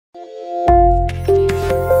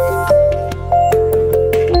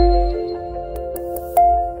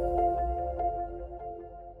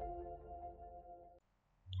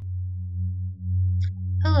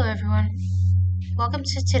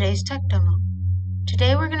welcome to today's tech demo.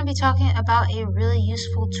 Today we're going to be talking about a really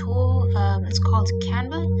useful tool. It's called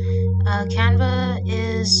Canva. Canva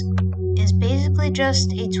is basically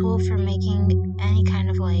just a tool for making any kind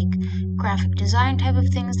of graphic design type of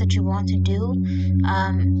things that you want to do.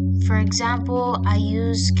 For example, I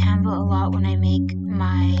use Canva a lot when I make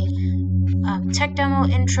my tech demo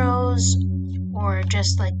intros or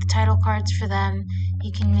just the title cards for them.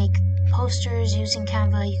 You can make posters using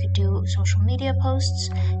Canva, you could do social media posts,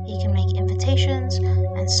 you can make invitations,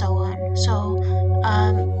 and so on. So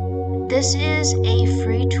this is a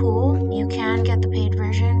free tool. You can get the paid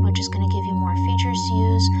version, which is going to give you more features to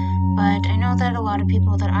use, but I know that a lot of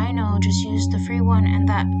people that I know just use the free one, and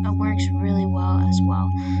that works really well as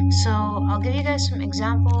well. So I'll give you guys some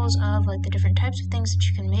examples of the different types of things that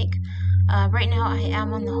you can make. Right now I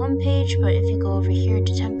am on the home page, but if you go over here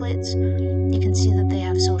to templates, you can see that they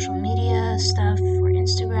have social media stuff for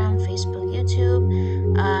Instagram, Facebook, YouTube.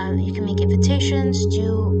 You can make invitations,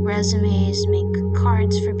 do resumes, make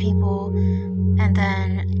cards for people, and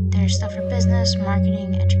then there's stuff for business,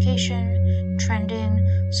 marketing, education, trending.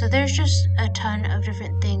 So there's just a ton of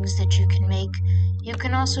different things that you can make. You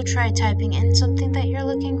can also try typing in something that you're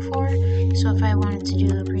looking for. So if I wanted to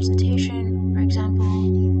do a presentation, for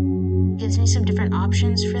example, gives me some different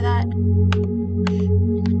options for that.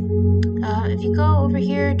 If you go over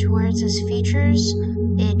here to where it says features,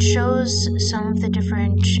 it shows some of the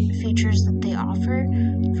different features that they offer.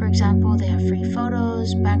 For example, they have free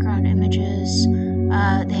photos, background images,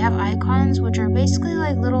 they have icons, which are basically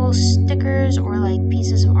little stickers or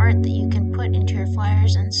pieces of art that you can put into your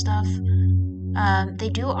flyers and stuff. They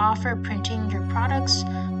do offer printing your products,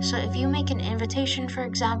 so if you make an invitation, for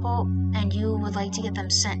example, and you would like to get them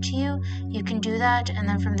sent to you, you can do that, and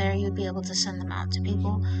then from there you'd be able to send them out to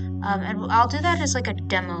people. And I'll do that as a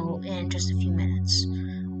demo in just a few minutes.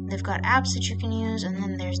 They've got apps that you can use, and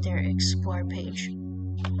then there's their explore page.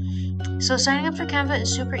 So signing up for Canva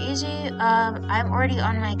is super easy. I'm already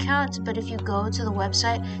on my account, but if you go to the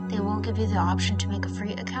website, they will give you the option to make a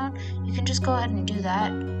free account. You can just go ahead and do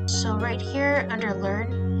that. So right here under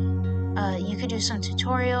Learn, you could do some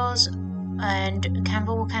tutorials, and Canva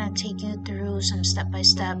will kind of take you through some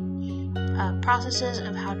step-by-step processes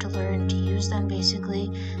of how to learn to use them.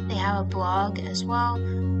 Basically, they have a blog as well,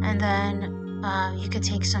 and then you could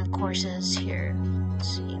take some courses here.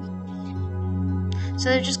 Let's see. So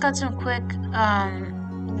they've just got some quick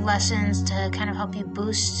lessons to kind of help you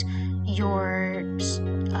boost your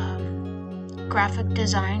graphic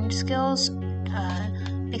design skills,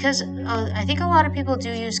 because I think a lot of people do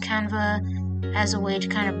use Canva as a way to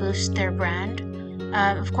kind of boost their brand.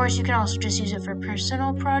 Of course, you can also just use it for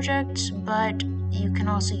personal projects, but you can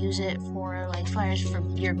also use it for flyers for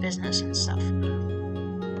your business and stuff.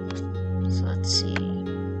 So let's see.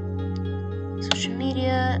 Social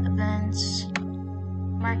media, events,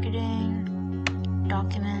 marketing,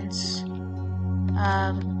 documents.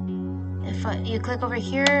 If you click over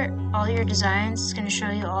here, all your designs, it's going to show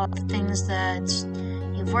you all the things that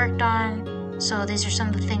you've worked on. So these are some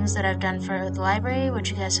of the things that I've done for the library,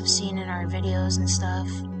 which you guys have seen in our videos and stuff.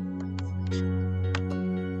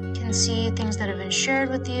 You can see things that have been shared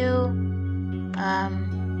with you.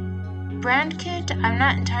 Brand kit, I'm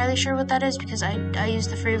not entirely sure what that is because I use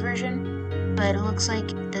the free version, but it looks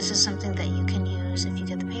like this is something that you can use if you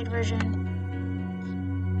get the paid version.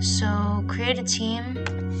 So create a team.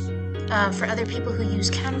 For other people who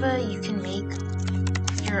use Canva, you can make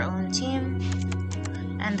your own team,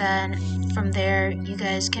 and then from there you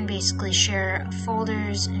guys can basically share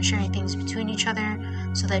folders and sharing things between each other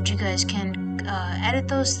so that you guys can edit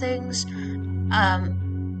those things.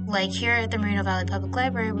 Like here at the Moreno Valley Public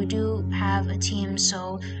Library, we do have a team,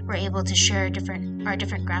 so we're able to share our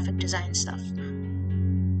different graphic design stuff.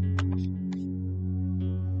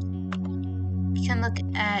 You can look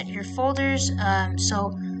at your folders.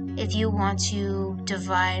 So if you want to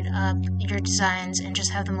divide up your designs and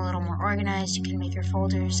just have them a little more organized, you can make your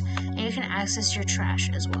folders, and you can access your trash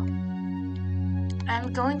as well.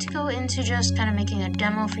 I'm going to go into just kind of making a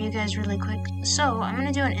demo for you guys really quick. So I'm going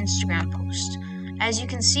to do an Instagram post. As you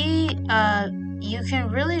can see, you can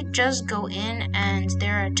really just go in, and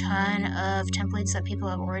there are a ton of templates that people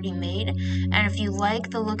have already made, and if you like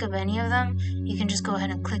the look of any of them, you can just go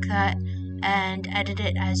ahead and click that and edit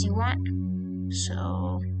it as you want.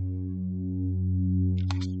 So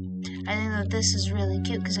I think that this is really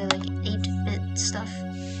cute because I like 8-bit stuff.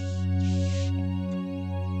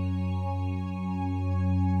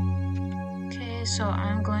 Okay, so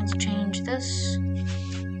I'm going to change this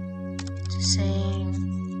to saying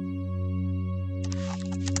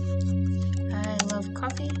I love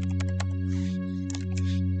coffee.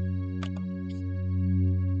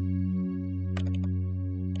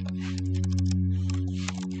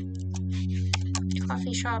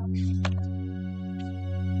 coffee shop.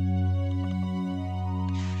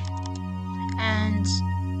 And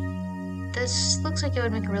this looks like it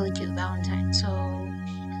would make a really cute Valentine, so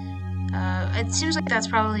it seems like that's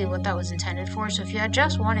probably what that was intended for. So if you had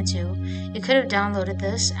just wanted to, you could have downloaded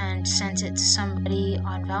this and sent it to somebody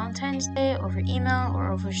on Valentine's Day over email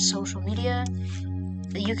or over social media.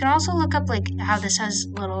 You can also look up like how this has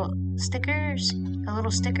little stickers, a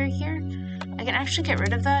little sticker here. I can actually get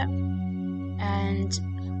rid of that, and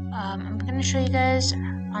I'm going to show you guys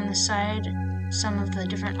on the side some of the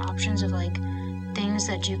different options of like things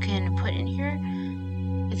that you can put in here.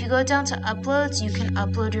 If you go down to uploads, you can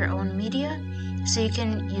upload your own media. So you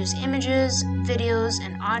can use images, videos,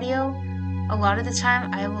 and audio. A lot of the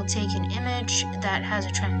time I will take an image that has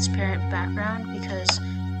a transparent background, because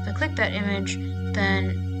if I click that image,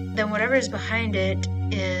 then whatever is behind it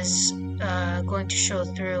is going to show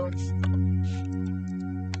through.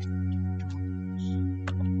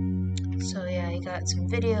 So yeah, you got some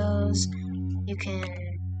videos. You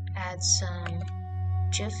can add some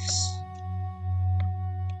GIFs.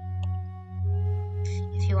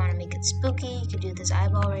 If you want to make it spooky, you could do this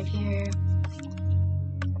eyeball right here.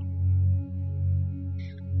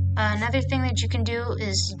 Another thing that you can do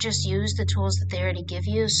is just use the tools that they already give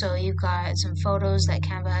you. So you've got some photos that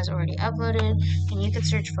Canva has already uploaded, and you could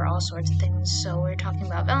search for all sorts of things. So we're talking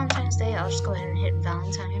about Valentine's Day. I'll just go ahead and hit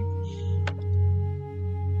Valentine.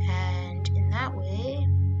 And in that way,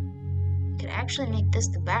 you could actually make this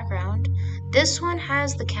the background. This one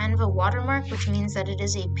has the Canva watermark, which means that it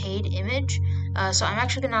is a paid image. So I'm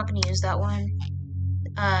actually not going to use that one.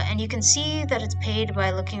 And you can see that it's paid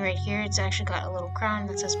by looking right here. It's actually got a little crown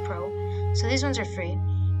that says Pro. So these ones are free.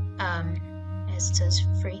 As it says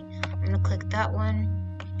free. I'm going to click that one.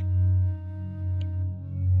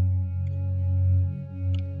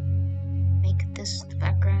 Make this the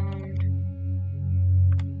background.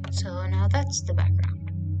 So now that's the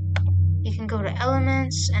background. You can go to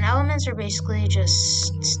elements, and elements are basically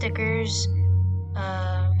just stickers.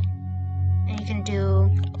 And you can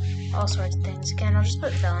do all sorts of things. Again, I'll just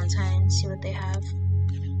put Valentine, see what they have.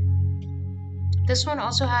 This one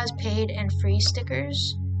also has paid and free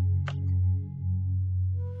stickers.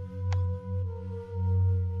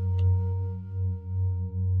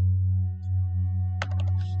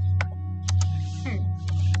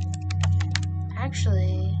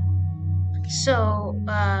 Actually, so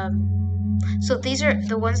these are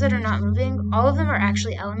the ones that are not moving. All of them are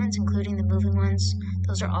actually elements, including the moving ones.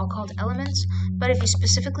 Those are all called elements. But if you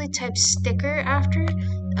specifically type sticker after,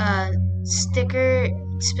 sticker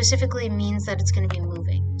specifically means that it's going to be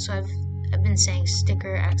moving. So I've been saying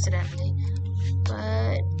sticker accidentally.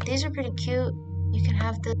 But these are pretty cute. You can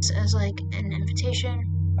have this as like an invitation.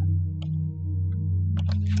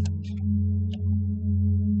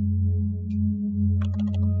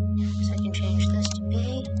 So I can change this to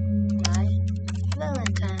be my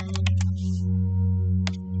Valentine.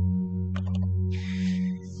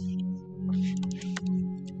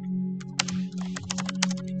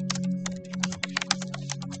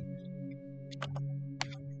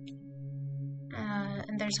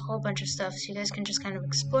 And there's a whole bunch of stuff, so you guys can just kind of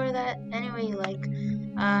explore that any way you like.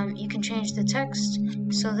 You can change the text.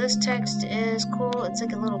 So this text is cool. It's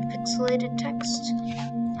like a little pixelated text.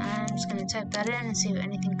 I'm just going to type that in and see if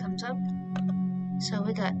anything comes up. So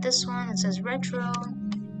we got this one. It says retro.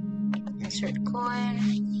 Insert coin.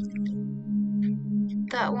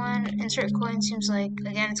 That one, insert coin, seems like,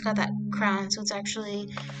 again, it's got that crown, so it's actually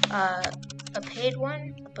a paid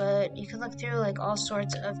one, but you can look through like all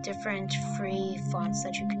sorts of different free fonts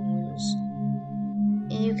that you can use.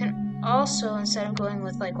 And you can also, instead of going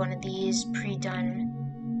with like one of these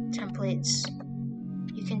pre-done templates,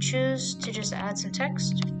 you can choose to just add some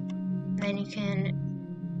text, and then you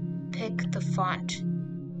can pick the font.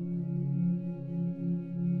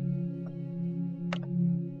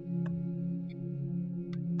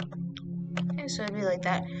 So it'd be like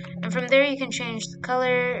that, and from there you can change the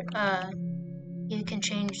color, you can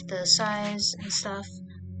change the size and stuff.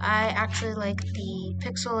 I actually like the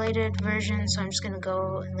pixelated version, so I'm just gonna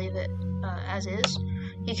go and leave it as is.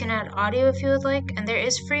 You can add audio if you would like, and there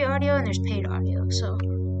is free audio and there's paid audio. So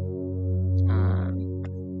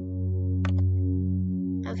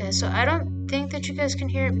okay, so I don't think that you guys can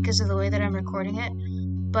hear it because of the way that I'm recording it,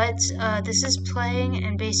 but this is playing,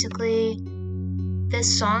 and basically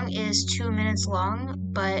this song is 2 minutes long,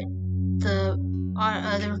 but the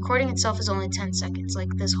recording itself is only 10 seconds. Like,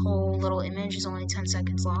 this whole little image is only 10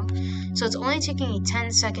 seconds long. So it's only taking a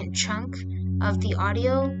 10-second chunk of the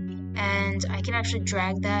audio, and I can actually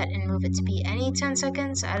drag that and move it to be any 10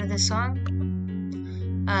 seconds out of this song.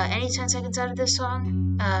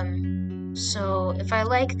 So if I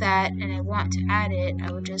like that and I want to add it,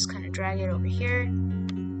 I would just kind of drag it over here,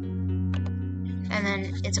 and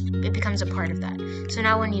then it becomes a part of that. So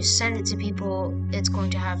now when you send it to people, it's going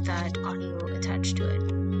to have that audio attached to it.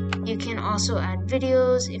 You can also add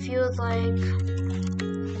videos if you would like.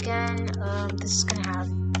 Again, this is going to have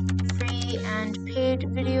free and paid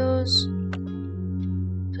videos.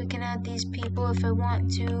 So I can add these people if I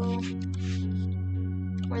want to.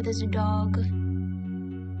 Where there's a dog.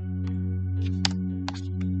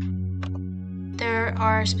 There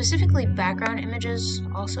are specifically background images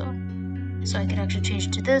also. So I could actually change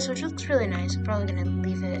it to this, which looks really nice. I'm probably going to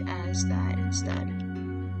leave it as that instead.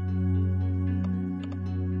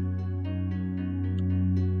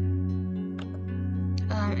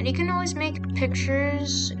 And you can always make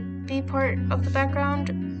pictures be part of the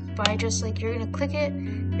background by just like, you're going to click it,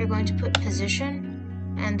 you're going to put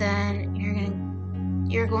position, and then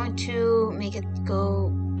you're going to make it go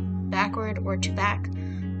backward or to back.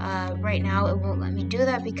 Right now it won't let me do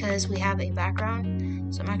that because we have a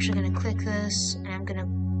background. So I'm actually going to click this, and I'm going to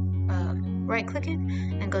right click it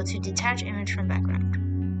and go to detach image from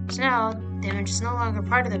background. So now the image is no longer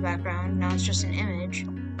part of the background, now it's just an image.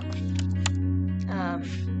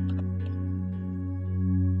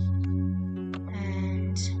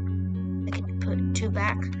 And I could put to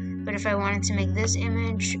back, but if I wanted to make this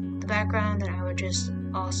image the background, then I would just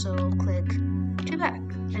also click to back,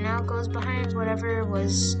 and now it goes behind whatever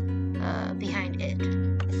was behind it.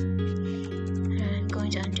 I'm going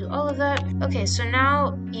to undo all of that. Okay, so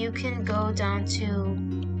now you can go down to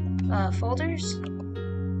folders,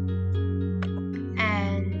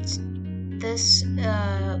 and this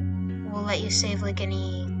will let you save like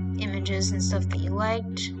any images and stuff that you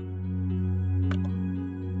liked.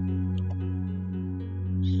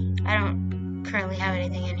 I don't currently have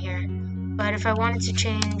anything in here, but if I wanted to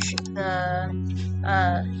change the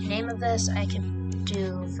name of this, I can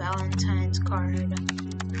do Valentine's card.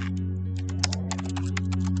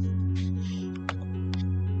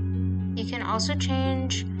 You can also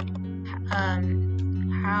change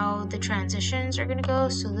how the transitions are going to go.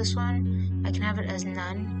 So this one, I can have it as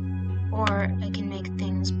none, or I can make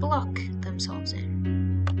things block themselves in.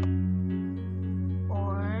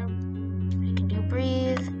 Or I can do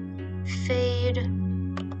breathe, fade,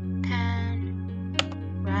 pan,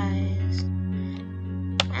 rise,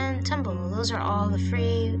 and tumble. Those are all the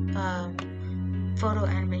free photo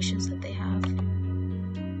animations that they have.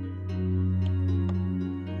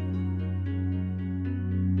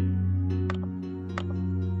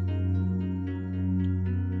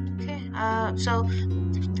 So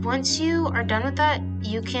once you are done with that,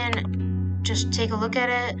 you can just take a look at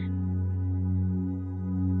it,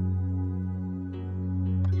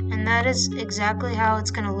 and that is exactly how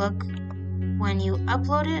it's going to look when you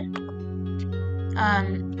upload it.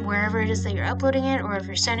 Wherever it is that you're uploading it, or if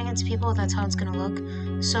you're sending it to people, that's how it's going to look.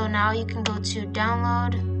 So now you can go to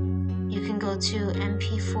download, you can go to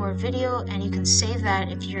MP4 video, and you can save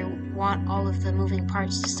that if you want all of the moving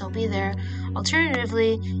parts to still be there.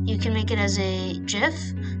 Alternatively, you can make it as a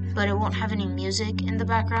GIF, but it won't have any music in the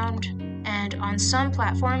background. And on some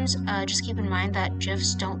platforms, just keep in mind that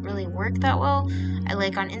GIFs don't really work that well.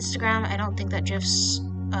 Like on Instagram, I don't think that GIFs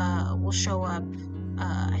will show up.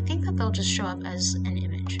 I think that they'll just show up as an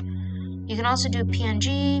image. You can also do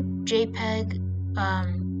PNG, JPEG,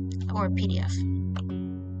 or PDF.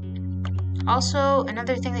 Also,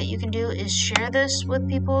 another thing that you can do is share this with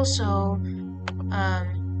people. So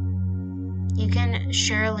you can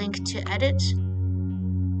share a link to edit,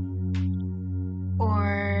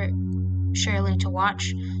 or share a link to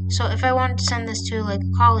watch. So if I wanted to send this to like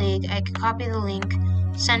a colleague, I could copy the link,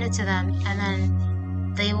 send it to them, and then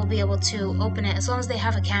they will be able to open it. As long as they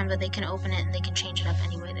have a Canva, they can open it and they can change it up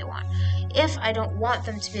any way they want. If I don't want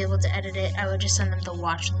them to be able to edit it, I would just send them the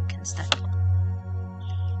watch link instead.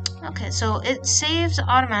 Okay, so it saves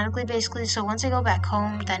automatically basically. So once I go back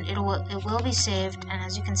home, then it will be saved, and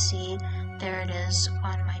as you can see, there it is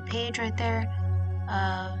on my page right there.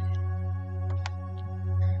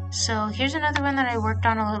 So here's another one that I worked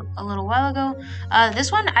on a little while ago.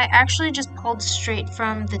 This one I actually just pulled straight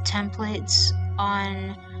from the templates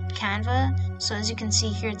on Canva. So as you can see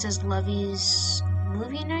here, it says Lovey's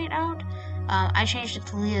movie night out. I changed it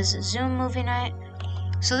to Leah's Zoom movie night.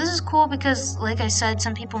 So this is cool because, like I said,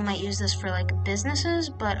 some people might use this for like businesses,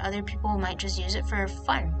 but other people might just use it for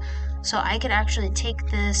fun. So I could actually take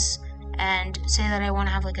this and say that I want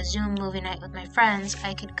to have like a Zoom movie night with my friends.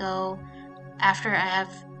 I could go, after I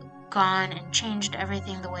have gone and changed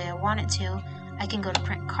everything the way I want it to, I can go to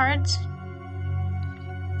print cards.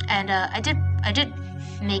 And I did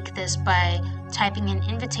make this by typing in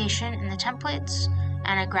invitation in the templates,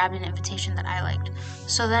 and I grabbed an invitation that I liked.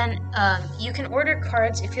 So then you can order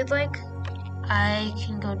cards if you'd like. I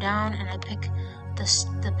can go down and I pick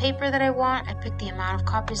the paper that I want. I pick the amount of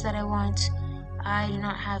copies that I want. I do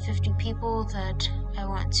not have 50 people that I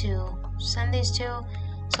want to send these to.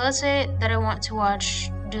 So let's say that I want to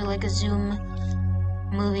do like a Zoom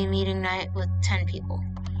movie meeting night with 10 people.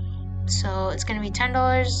 So it's going to be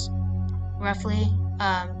 $10 roughly,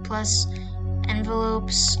 plus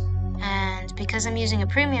envelopes. And because I'm using a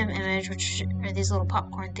premium image, which are these little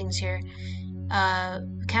popcorn things here,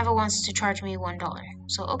 Canva wants to charge me $1.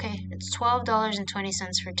 So okay, it's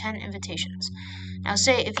 $12.20 for 10 invitations. Now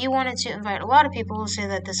say if you wanted to invite a lot of people, say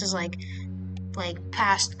that this is like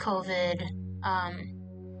past COVID,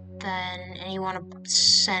 and you want to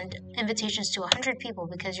send invitations to 100 people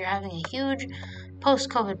because you're having a huge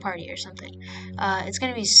post-COVID party or something. It's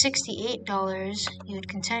going to be $68. You would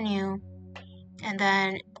continue, and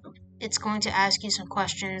then it's going to ask you some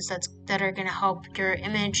questions that are going to help your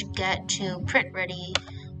image get to a print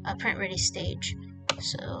ready stage.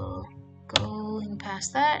 So going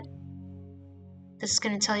past that, this is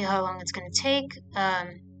going to tell you how long it's going to take.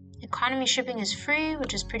 Economy shipping is free,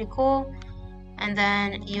 which is pretty cool. And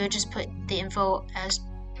then you would just put the info as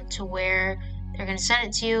to where they're going to send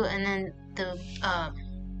it to you, and then the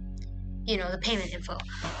payment info.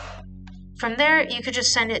 From there, you could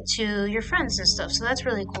just send it to your friends and stuff. So that's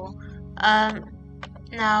really cool.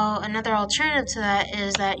 Now, another alternative to that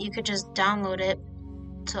is that you could just download it.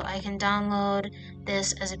 So I can download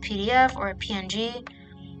this as a PDF or a PNG.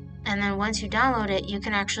 And then once you download it, you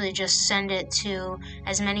can actually just send it to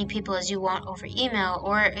as many people as you want over email.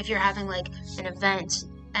 Or if you're having like an event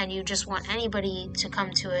and you just want anybody to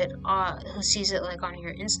come to it who sees it like on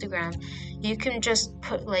your Instagram, you can just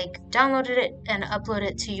download it and upload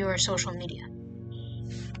it to your social media.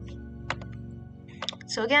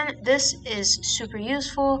 So again, this is super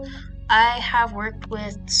useful. I have worked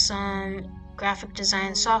with some graphic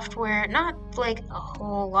design software, not like a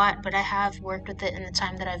whole lot, but I have worked with it in the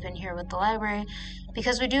time that I've been here with the library,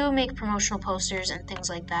 because we do make promotional posters and things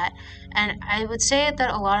like that. And I would say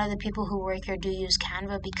that a lot of the people who work here do use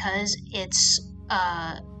Canva because it's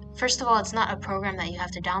first of all, it's not a program that you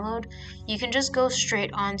have to download. You can just go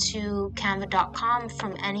straight onto canva.com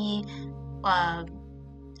from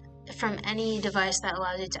any device that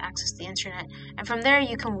allows you to access the internet, and from there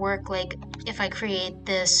you can work. Like if I create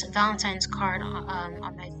this Valentine's card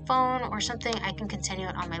on my phone or something, I can continue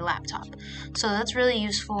it on my laptop. So that's really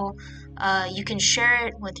useful. You can share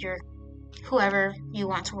it with whoever you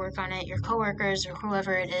want to work on it, your coworkers or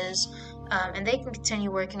whoever it is, and they can continue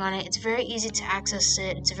working on it. It's very easy to access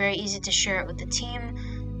it. It's very easy to share it with the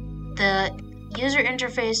team. The user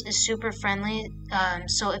interface is super friendly,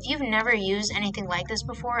 so if you've never used anything like this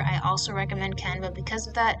before, I also recommend Canva because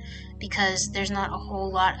of that, because there's not a whole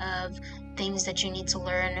lot of things that you need to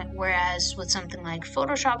learn, whereas with something like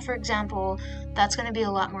Photoshop, for example, that's going to be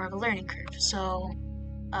a lot more of a learning curve. So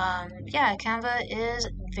yeah, Canva is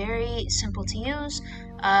very simple to use.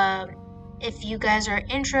 If you guys are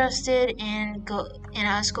interested in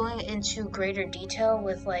us going into greater detail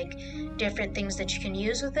with like different things that you can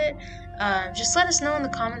use with it, just let us know in the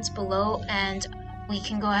comments below, and we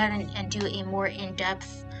can go ahead and do a more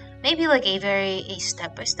in-depth, maybe like a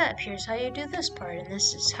step-by-step. Here's how you do this part, and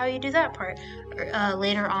this is how you do that part,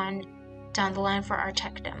 later on down the line for our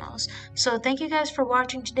tech demos. So thank you guys for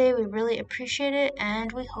watching today. We really appreciate it,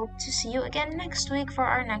 and we hope to see you again next week for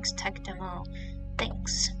our next tech demo.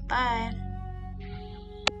 Thanks. Bye.